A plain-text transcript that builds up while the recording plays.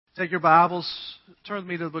Take your Bibles, turn with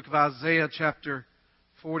me to the book of Isaiah chapter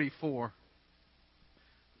 44.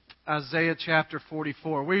 Isaiah chapter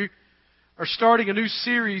 44. We are starting a new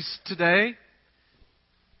series today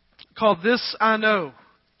called This I Know.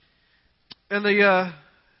 And the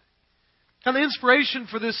kind of inspiration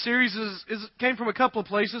for this series came from a couple of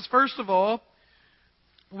places. First of all,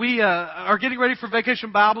 we are getting ready for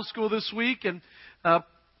Vacation Bible School this week. And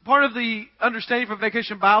part of the understanding for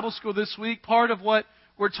Vacation Bible School this week, part of what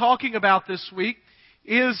we're talking about this week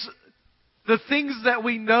is the things that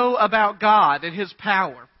we know about God and His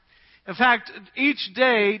power. In fact, each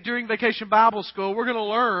day during Vacation Bible School, we're going to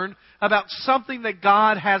learn about something that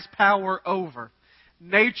God has power over.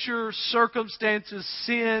 Nature, circumstances,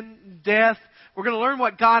 sin, death. We're going to learn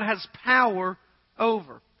what God has power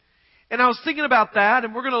over. And I was thinking about that,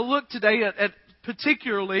 and we're going to look today at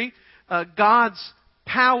particularly God's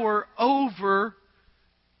power over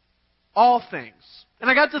all things. And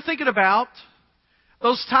I got to thinking about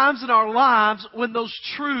those times in our lives when those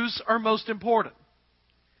truths are most important.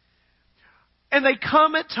 And they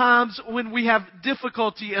come at times when we have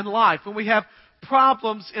difficulty in life, when we have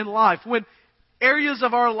problems in life, when areas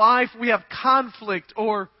of our life we have conflict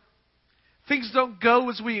or things don't go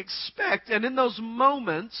as we expect. And in those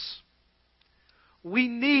moments, we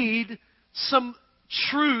need some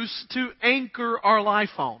truths to anchor our life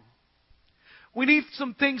on. We need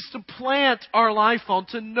some things to plant our life on,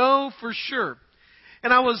 to know for sure.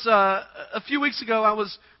 And I was, a few weeks ago, I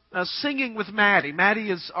was singing with Maddie. Maddie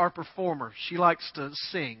is our performer. She likes to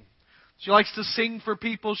sing. She likes to sing for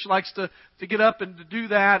people. She likes to get up and to do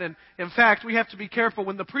that. And in fact, we have to be careful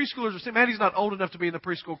when the preschoolers are singing. Maddie's not old enough to be in the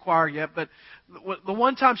preschool choir yet, but the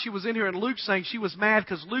one time she was in here and Luke sang, she was mad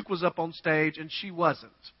because Luke was up on stage and she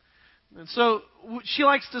wasn't. And so she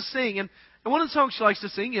likes to sing. And one of the songs she likes to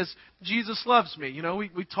sing is Jesus Loves Me. You know,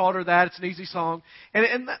 we taught her that. It's an easy song.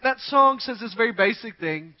 And that song says this very basic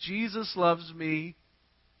thing. Jesus loves me.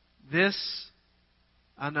 This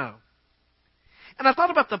I know. And I thought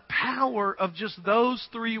about the power of just those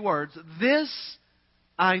three words. This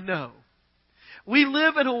I know. We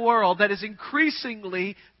live in a world that is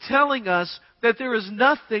increasingly telling us that there is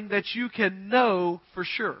nothing that you can know for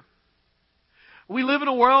sure. We live in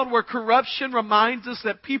a world where corruption reminds us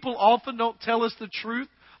that people often don't tell us the truth,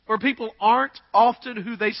 where people aren't often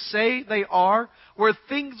who they say they are, where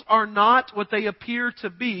things are not what they appear to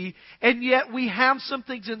be, and yet we have some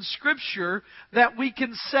things in Scripture that we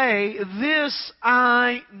can say, this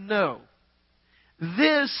I know.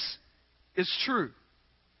 This is true.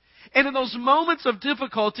 And in those moments of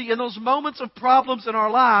difficulty, in those moments of problems in our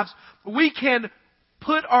lives, we can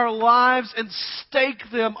put our lives and stake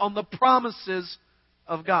them on the promises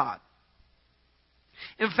of God.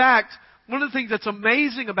 In fact, one of the things that's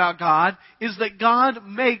amazing about God is that God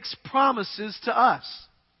makes promises to us.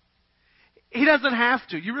 He doesn't have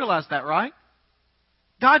to. You realize that, right?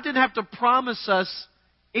 God didn't have to promise us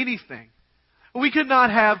anything. We could not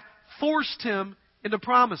have forced Him into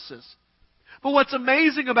promises. But what's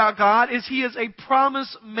amazing about God is He is a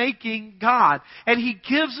promise-making God. And He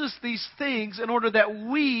gives us these things in order that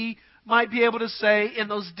we might be able to say in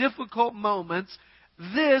those difficult moments,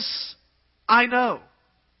 this I know.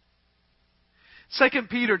 2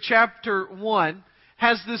 Peter chapter 1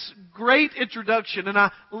 has this great introduction, and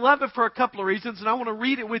I love it for a couple of reasons, and I want to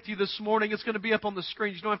read it with you this morning. It's going to be up on the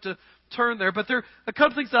screen. You don't have to turn there, but there are a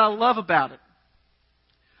couple of things that I love about it.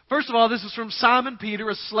 First of all, this is from Simon Peter,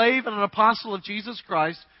 a slave and an apostle of Jesus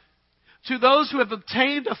Christ, to those who have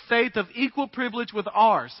obtained a faith of equal privilege with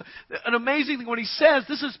ours. An amazing thing when he says,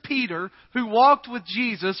 this is Peter, who walked with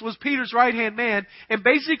Jesus, was Peter's right-hand man, and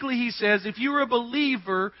basically he says, if you're a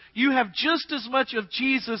believer, you have just as much of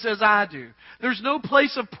Jesus as I do. There's no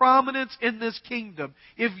place of prominence in this kingdom.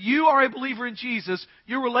 If you are a believer in Jesus,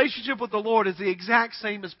 your relationship with the Lord is the exact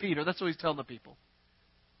same as Peter. That's what he's telling the people.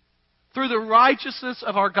 Through the righteousness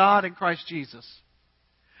of our God in Christ Jesus.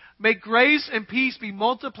 May grace and peace be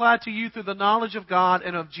multiplied to you through the knowledge of God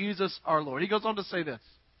and of Jesus our Lord. He goes on to say this.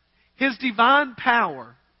 His divine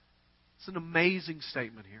power, it's an amazing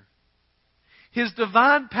statement here. His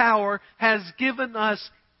divine power has given us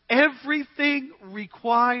everything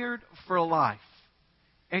required for life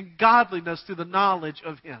and godliness through the knowledge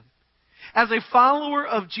of Him. As a follower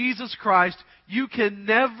of Jesus Christ, you can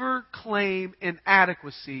never claim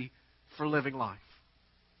inadequacy for living life.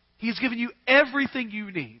 He's given you everything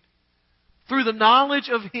you need through the knowledge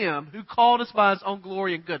of Him who called us by His own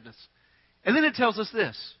glory and goodness. And then it tells us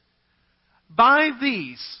this. By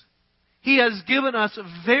these, He has given us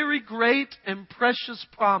very great and precious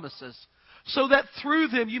promises, so that through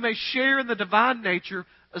them you may share in the divine nature,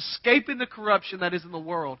 escaping the corruption that is in the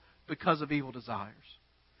world because of evil desires.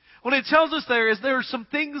 What it tells us there is there are some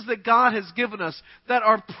things that God has given us that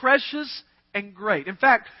are precious and great. In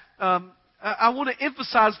fact, I want to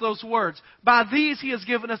emphasize those words. By these He has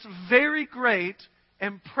given us very great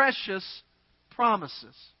and precious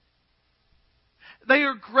promises. They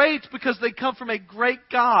are great because they come from a great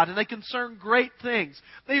God and they concern great things.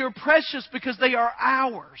 They are precious because they are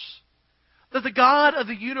ours. That the God of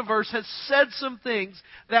the universe has said some things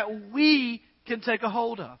that we can take a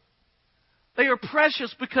hold of. They are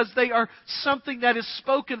precious because they are something that is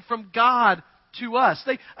spoken from God to us.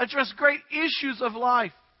 They address great issues of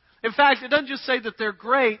life. In fact, it doesn't just say that they're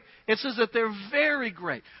great, it says that they're very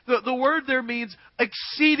great. The word there means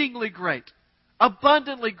exceedingly great,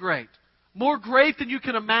 abundantly great, more great than you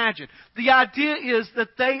can imagine. The idea is that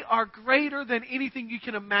they are greater than anything you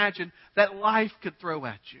can imagine that life could throw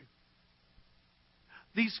at you.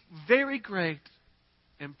 These very great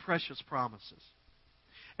and precious promises.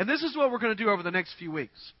 And this is what we're going to do over the next few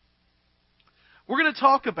weeks. We're going to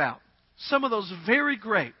talk about some of those very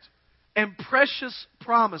great and precious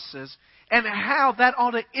promises and how that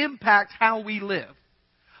ought to impact how we live.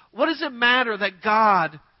 What does it matter that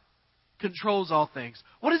God controls all things?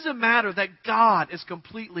 What does it matter that God is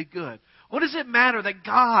completely good? What does it matter that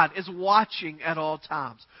God is watching at all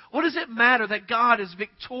times? What does it matter that God is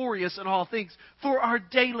victorious in all things for our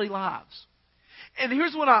daily lives? And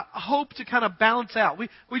here's what I hope to kind of balance out.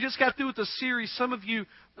 We just got through with the series. Some of you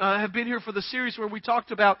have been here for the series where we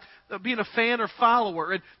talked about being a fan or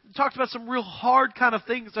follower. And talked about some real hard kind of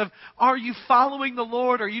things of, are you following the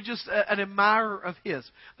Lord or are you just an admirer of His?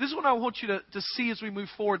 This is what I want you to see as we move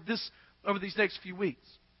forward over these next few weeks.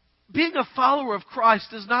 Being a follower of Christ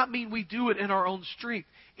does not mean we do it in our own strength.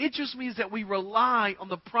 It just means that we rely on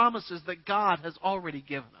the promises that God has already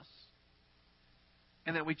given us.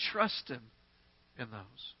 And that we trust Him in those.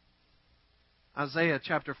 Isaiah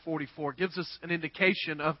chapter 44 gives us an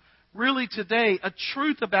indication of really today a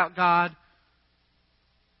truth about God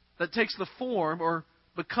that takes the form or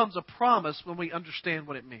becomes a promise when we understand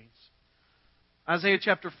what it means. Isaiah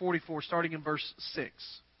chapter 44, starting in verse 6.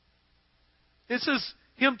 This is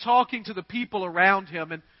Him talking to the people around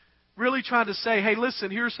Him and really trying to say, hey,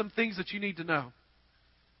 listen, here are some things that you need to know.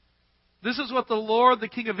 This is what the Lord, the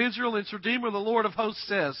King of Israel, and His Redeemer, the Lord of hosts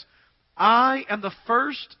says. I am the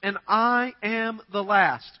first and I am the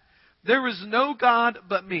last. There is no God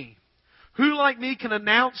but me. Who like me can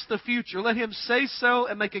announce the future? Let him say so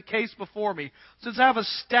and make a case before me, since I have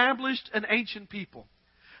established an ancient people.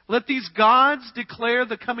 Let these gods declare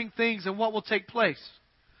the coming things and what will take place.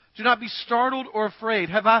 Do not be startled or afraid.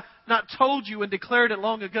 Have I not told you and declared it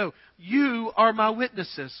long ago? You are my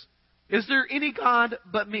witnesses. Is there any God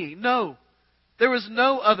but me? No, there is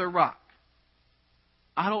no other rock.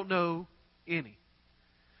 I don't know any.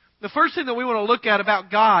 The first thing that we want to look at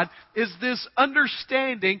about God is this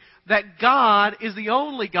understanding that God is the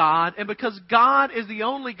only God, and because God is the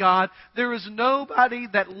only God, there is nobody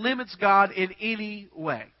that limits God in any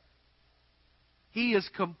way. He is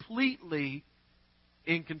completely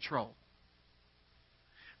in control.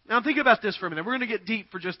 Now think about this for a minute. We're going to get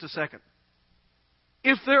deep for just a second.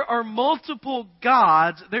 If there are multiple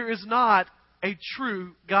gods, there is not a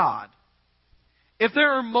true God. If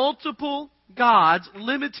there are multiple gods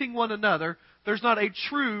limiting one another, there's not a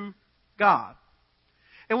true God.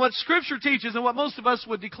 And what Scripture teaches, and what most of us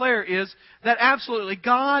would declare, is that absolutely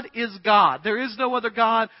God is God. There is no other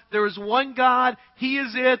God. There is one God. He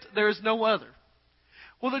is it. There is no other.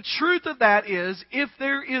 Well, the truth of that is, if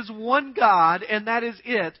there is one God, and that is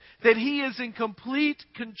it, that He is in complete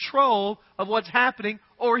control of what's happening,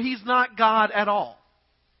 or He's not God at all.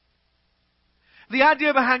 The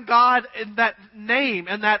idea behind God and that name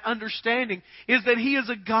and that understanding is that He is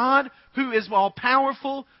a God who is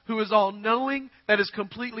all-powerful, who is all-knowing, that is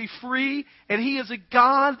completely free, and He is a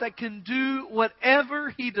God that can do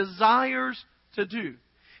whatever He desires to do.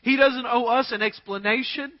 He doesn't owe us an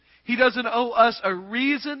explanation. He doesn't owe us a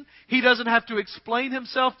reason. He doesn't have to explain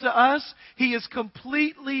Himself to us. He is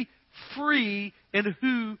completely free in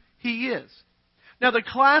who He is. Now, the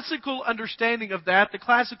classical understanding of that, the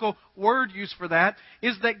classical word use for that,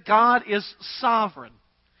 is that God is sovereign.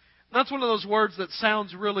 That's one of those words that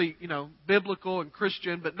sounds really, biblical and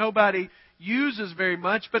Christian, but nobody uses very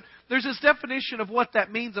much. But there's this definition of what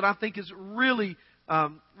that means that I think is really,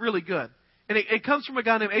 really good. And it comes from a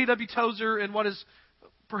guy named A.W. Tozer in what is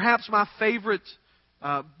perhaps my favorite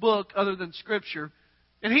book other than Scripture.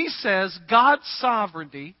 And he says, God's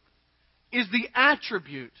sovereignty is the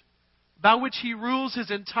attribute by which He rules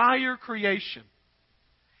His entire creation.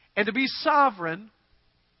 And to be sovereign,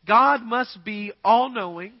 God must be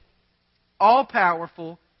all-knowing,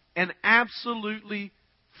 all-powerful, and absolutely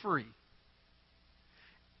free.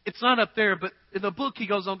 It's not up there, but in the book he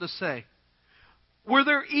goes on to say, were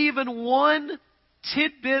there even one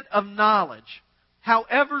tidbit of knowledge,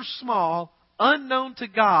 however small, unknown to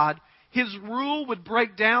God, His rule would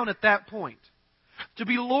break down at that point. To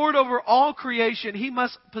be Lord over all creation, He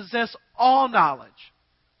must possess all knowledge.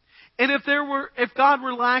 And if God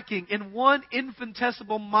were lacking in one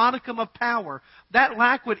infinitesimal modicum of power, that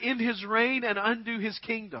lack would end His reign and undo His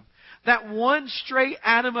kingdom. That one stray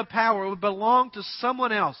atom of power would belong to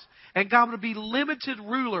someone else, and God would be limited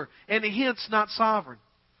ruler and hence not sovereign.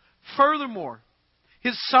 Furthermore,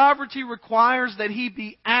 His sovereignty requires that He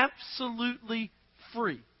be absolutely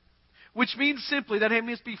free, which means simply that He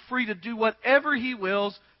must be free to do whatever He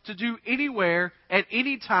wills, to do anywhere, at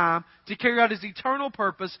any time, to carry out His eternal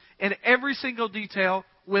purpose in every single detail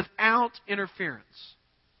without interference.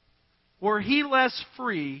 Were He less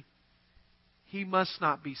free, He must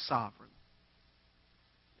not be sovereign.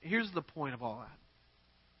 Here's the point of all that.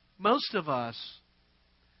 Most of us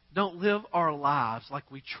don't live our lives like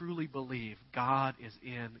we truly believe God is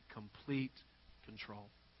in complete control.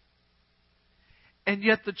 And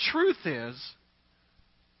yet the truth is,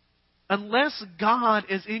 unless God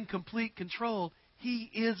is in complete control,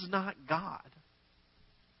 He is not God.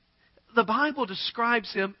 The Bible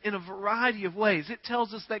describes Him in a variety of ways. It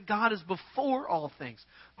tells us that God is before all things.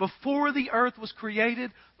 Before the earth was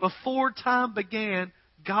created, before time began,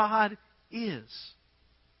 God is.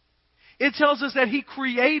 It tells us that He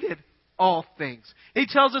created all things. It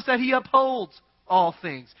tells us that He upholds all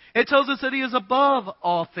things. It tells us that He is above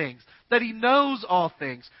all things, that He knows all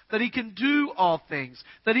things, that He can do all things,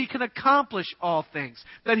 that He can accomplish all things,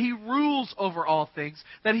 that He rules over all things,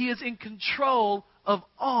 that He is in control of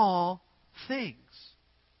all things.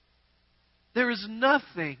 There is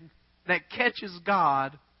nothing that catches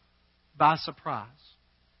God by surprise.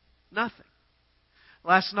 Nothing.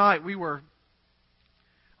 Last night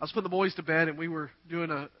I was putting the boys to bed and we were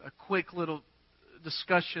doing a quick little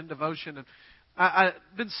discussion, devotion. And I've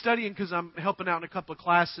been studying because I'm helping out in a couple of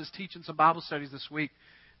classes, teaching some Bible studies this week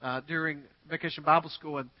during Vacation Bible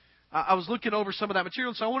School. And I was looking over some of that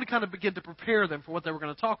material, so I want to kind of begin to prepare them for what they were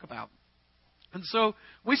going to talk about. And so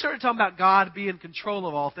we started talking about God being in control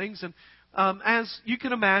of all things. And as you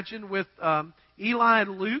can imagine, with Eli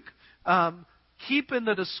and Luke, keeping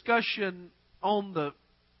the discussion on the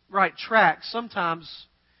right track sometimes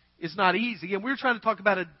is not easy. And we're trying to talk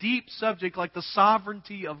about a deep subject like the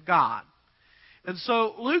sovereignty of God. And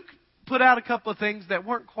so Luke put out a couple of things that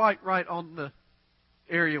weren't quite right on the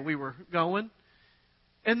area we were going.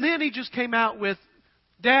 And then he just came out with,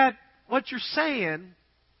 Dad, what you're saying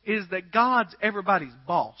is that God's everybody's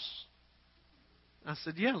boss. I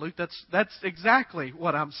said, yeah, Luke, that's exactly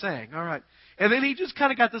what I'm saying. All right. And then he just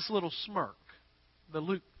kind of got this little smirk. The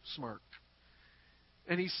Luke smirked.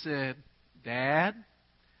 And he said, Dad,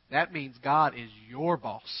 that means God is your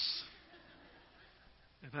boss.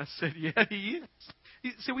 And I said, yeah, He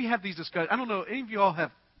is. See, we have these discussions. I don't know, any of you all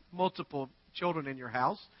have multiple children in your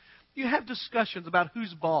house. You have discussions about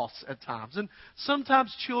who's boss at times. And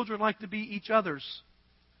sometimes children like to be each other's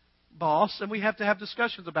boss, and we have to have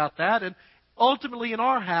discussions about that. And ultimately in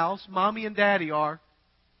our house, Mommy and Daddy are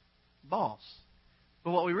boss.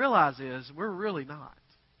 But what we realize is we're really not.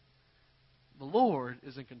 The Lord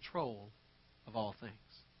is in control of all things.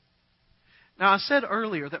 Now, I said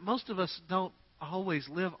earlier that most of us don't always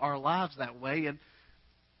live our lives that way. And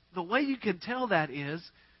the way you can tell that is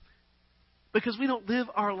because we don't live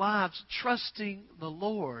our lives trusting the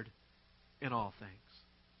Lord in all things.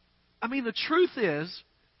 I mean, the truth is,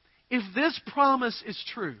 if this promise is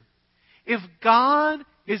true, if God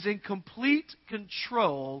is in complete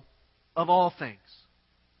control of all things,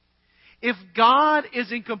 if God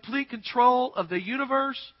is in complete control of the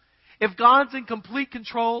universe, if God's in complete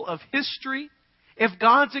control of history, if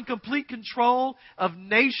God's in complete control of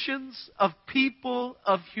nations, of people,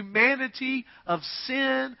 of humanity, of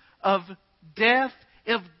sin, of death,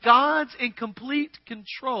 if God's in complete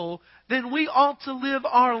control, then we ought to live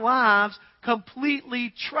our lives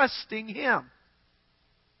completely trusting Him.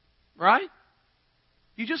 Right?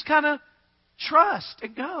 You just kind of trust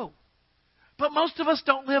and go. But most of us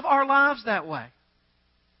don't live our lives that way.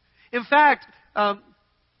 In fact,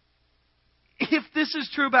 if this is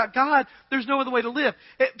true about God, there's no other way to live.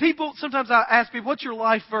 Sometimes I ask people, what's your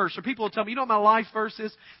life verse? Or people will tell me, you know what my life verse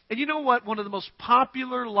is? And you know what one of the most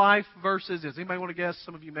popular life verses is? Anybody want to guess?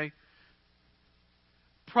 Some of you may.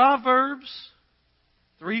 Proverbs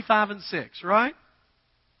 3, 5, and 6, right?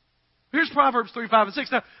 Here's Proverbs 3, 5, and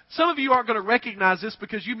 6. Now, some of you aren't going to recognize this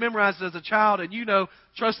because you memorized it as a child and you know,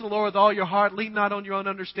 trust in the Lord with all your heart, lean not on your own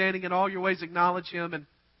understanding, in all your ways acknowledge Him, and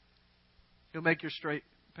He'll make your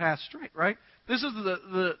path straight, right? This is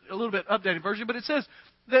a little bit updated version, but it says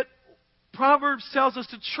that Proverbs tells us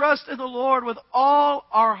to trust in the Lord with all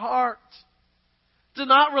our heart. To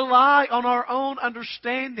not rely on our own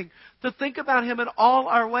understanding. To think about Him in all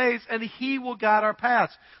our ways, and He will guide our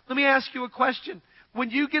paths. Let me ask you a question. When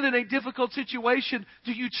you get in a difficult situation,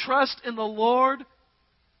 do you trust in the Lord,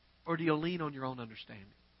 or do you lean on your own understanding?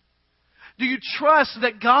 Do you trust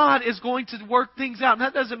that God is going to work things out? And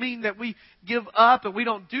that doesn't mean that we give up and we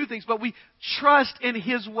don't do things, but we trust in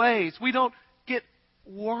His ways. We don't get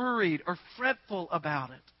worried or fretful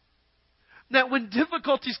about it. That when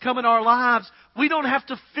difficulties come in our lives, we don't have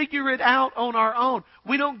to figure it out on our own.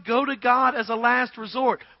 We don't go to God as a last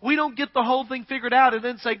resort. We don't get the whole thing figured out and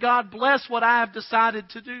then say, God, bless what I have decided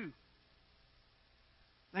to do.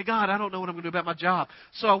 Hey, God, I don't know what I'm going to do about my job.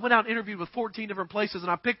 So I went out and interviewed with 14 different places,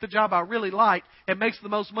 and I picked the job I really like and makes the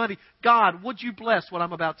most money. God, would you bless what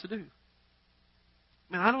I'm about to do?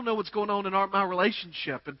 Man, I don't know what's going on in my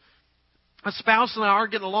relationship, and my spouse and I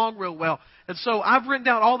aren't getting along real well. And so I've written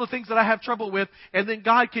down all the things that I have trouble with. And then,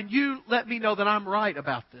 God, can you let me know that I'm right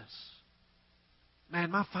about this? Man,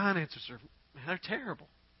 my finances they're terrible.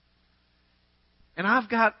 And I've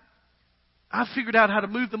figured out how to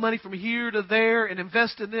move the money from here to there and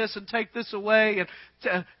invest in this and take this away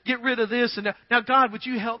and get rid of this. And now, God, would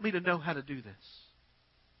you help me to know how to do this?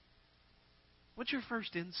 What's your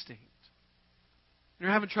first instinct? You're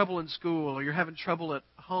having trouble in school, or you're having trouble at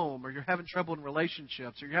home, or you're having trouble in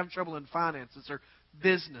relationships, or you're having trouble in finances or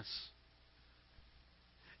business.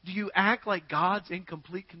 Do you act like God's in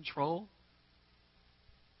complete control?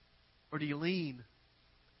 Or do you lean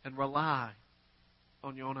and rely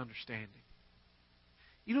on your own understanding?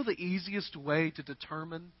 You know the easiest way to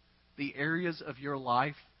determine the areas of your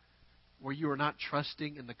life where you are not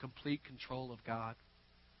trusting in the complete control of God?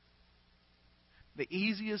 The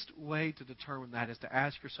easiest way to determine that is to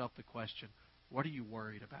ask yourself the question, what are you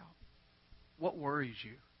worried about? What worries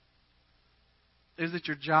you? Is it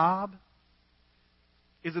your job?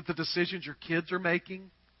 Is it the decisions your kids are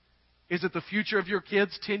making? Is it the future of your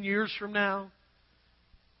kids 10 years from now?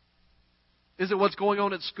 Is it what's going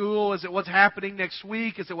on at school? Is it what's happening next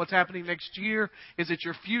week? Is it what's happening next year? Is it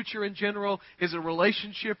your future in general? Is it a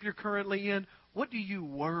relationship you're currently in? What do you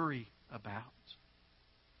worry about?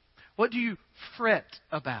 What do you fret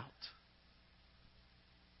about?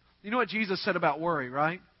 You know what Jesus said about worry,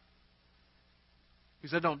 right? He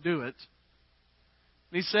said, don't do it.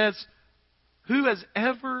 And He says, who has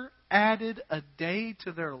ever added a day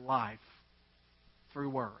to their life through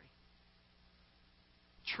worry?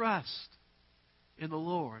 Trust in the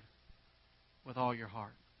Lord with all your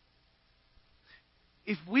heart.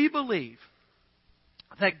 If we believe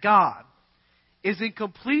that God is in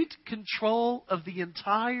complete control of the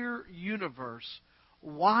entire universe,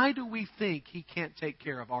 why do we think He can't take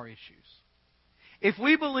care of our issues? If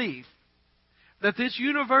we believe that this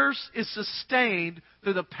universe is sustained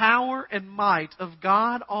through the power and might of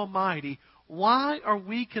God Almighty, why are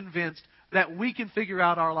we convinced that we can figure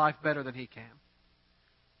out our life better than He can?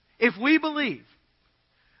 If we believe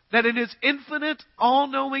that in His infinite,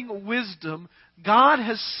 all-knowing wisdom, God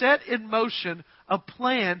has set in motion a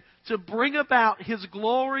plan to bring about His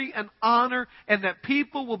glory and honor, and that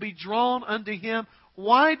people will be drawn unto Him,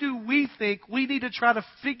 why do we think we need to try to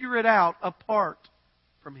figure it out apart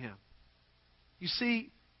from Him? You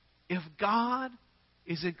see, if God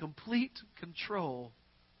is in complete control,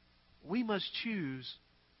 we must choose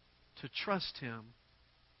to trust Him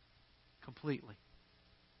completely.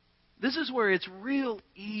 This is where it's real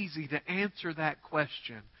easy to answer that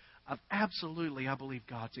question of absolutely, I believe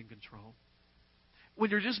God's in control. When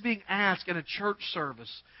you're just being asked in a church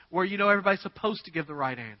service where you know everybody's supposed to give the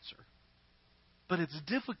right answer. But it's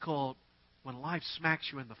difficult when life smacks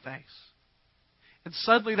you in the face. And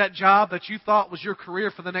suddenly that job that you thought was your career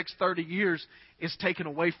for the next 30 years is taken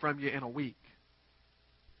away from you in a week.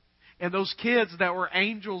 And those kids that were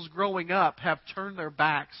angels growing up have turned their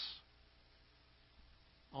backs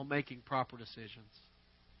on making proper decisions.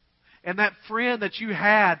 And that friend that you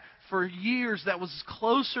had for years that was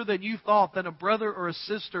closer than you thought, than a brother or a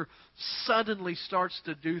sister, suddenly starts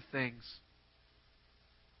to do things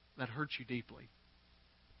that hurt you deeply.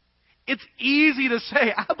 It's easy to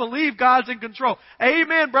say, I believe God's in control.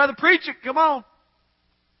 Amen, brother. Preach it. Come on.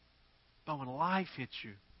 But when life hits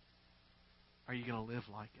you, are you going to live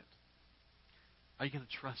like it? Are you going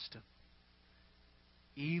to trust Him?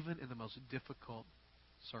 Even in the most difficult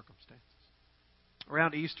circumstances.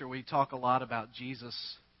 Around Easter, we talk a lot about Jesus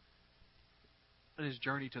and His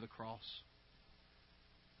journey to the cross.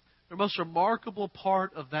 The most remarkable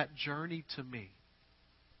part of that journey to me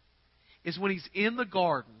is when He's in the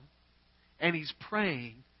garden and He's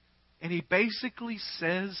praying And he basically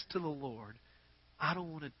says to the Lord, I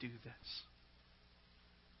don't want to do this.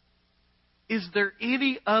 Is there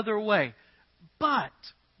any other way? But,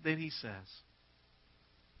 then he says,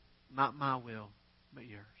 not my will, but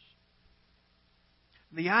yours.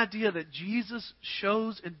 The idea that Jesus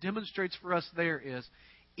shows and demonstrates for us there is,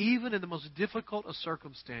 even in the most difficult of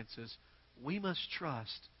circumstances, we must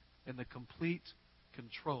trust in the complete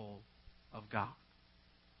control of God.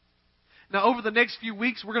 Now, over the next few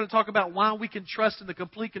weeks, we're going to talk about why we can trust in the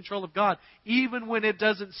complete control of God, even when it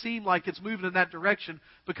doesn't seem like it's moving in that direction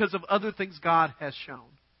because of other things God has shown.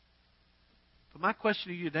 But my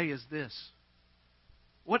question to you today is this.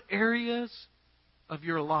 What areas of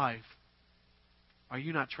your life are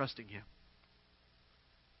you not trusting Him?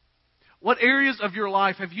 What areas of your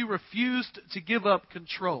life have you refused to give up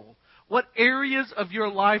control? What areas of your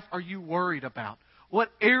life are you worried about? What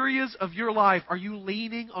areas of your life are you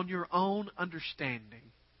leaning on your own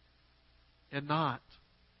understanding and not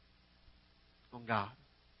on God?